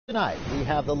Tonight, we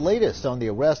have the latest on the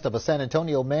arrest of a San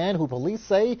Antonio man who police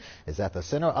say is at the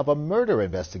center of a murder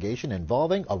investigation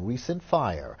involving a recent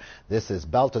fire. This is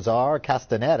Baltazar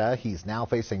Castaneda. He's now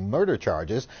facing murder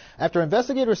charges after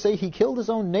investigators say he killed his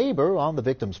own neighbor on the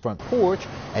victim's front porch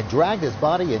and dragged his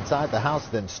body inside the house,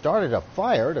 then started a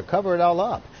fire to cover it all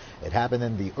up. It happened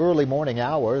in the early morning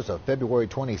hours of February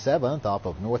 27th off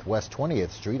of Northwest 20th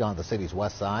Street on the city's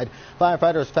west side.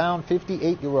 Firefighters found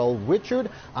 58-year-old Richard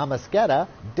Amasqueta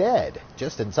dead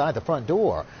just inside the front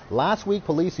door. Last week,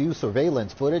 police used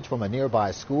surveillance footage from a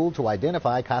nearby school to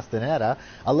identify Castaneda,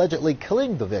 allegedly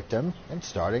killing the victim and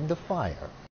starting the fire.